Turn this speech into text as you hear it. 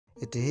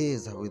It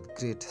is with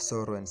great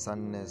sorrow and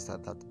sadness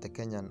that the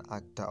Kenyan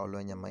actor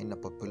Olwenya Maina,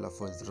 popular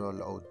for his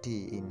role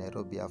OT in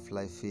Nairobi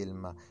Half-Life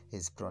film,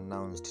 is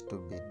pronounced to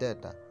be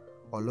dead.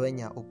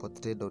 Olwenya, who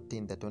portrayed OT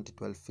in the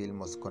 2012 film,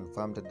 was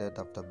confirmed dead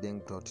after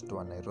being brought to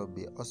a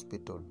Nairobi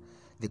hospital.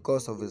 The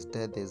cause of his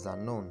death is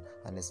unknown,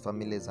 and his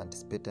family is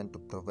anticipated to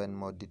provide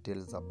more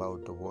details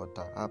about what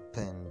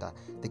happened.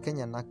 The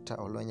Kenyan actor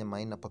Olwenya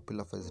Maina,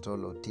 popular for his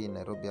role OT in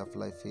Nairobi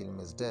Half-Life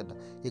film, is dead.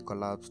 He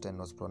collapsed and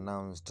was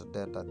pronounced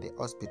dead at the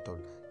hospital,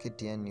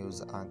 KTN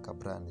News anchor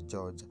Brian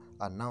George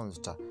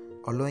announced.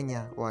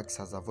 Olwenya works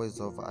as a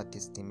voice-over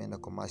artist in many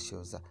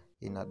commercials,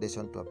 in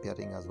addition to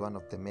appearing as one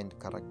of the main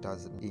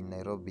characters in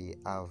Nairobi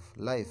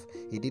Half-Life.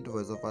 He did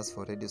voiceovers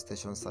for radio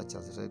stations such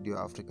as Radio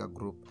Africa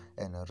Group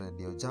and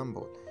Radio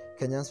Jambo.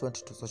 Kenyans went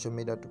to social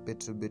media to pay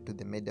tribute to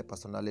the media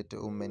personality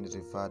whom many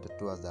referred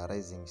to as a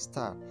rising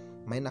star.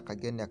 Maina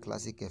Kageni, a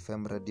classic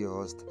FM radio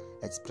host,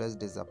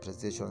 expressed his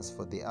appreciations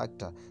for the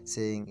actor,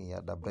 saying he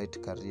had a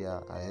bright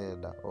career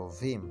ahead of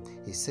him.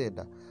 He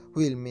said,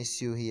 "We'll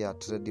miss you here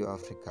at Radio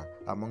Africa,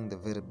 among the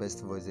very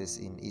best voices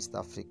in East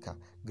Africa.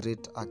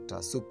 Great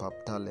actor, superb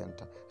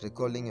talent.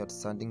 Recalling your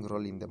outstanding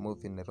role in the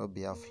movie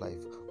Nairobi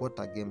Half-Life. What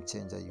a game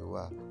changer you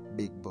are.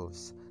 Big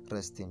boss.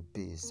 Rest in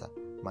peace."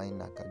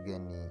 Maina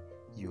Kageni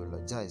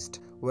eulogized.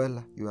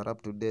 Well, you are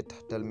up to date.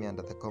 Tell me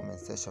under the comment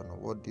section,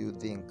 what do you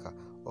think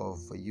of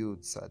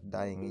youths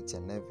dying each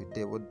and every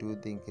day? What do you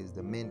think is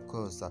the main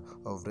cause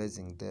of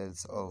rising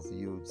deaths of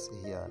youths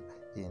here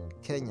in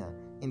Kenya?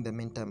 In the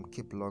meantime,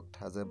 keep locked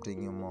as I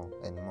bring you more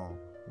and more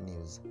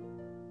news.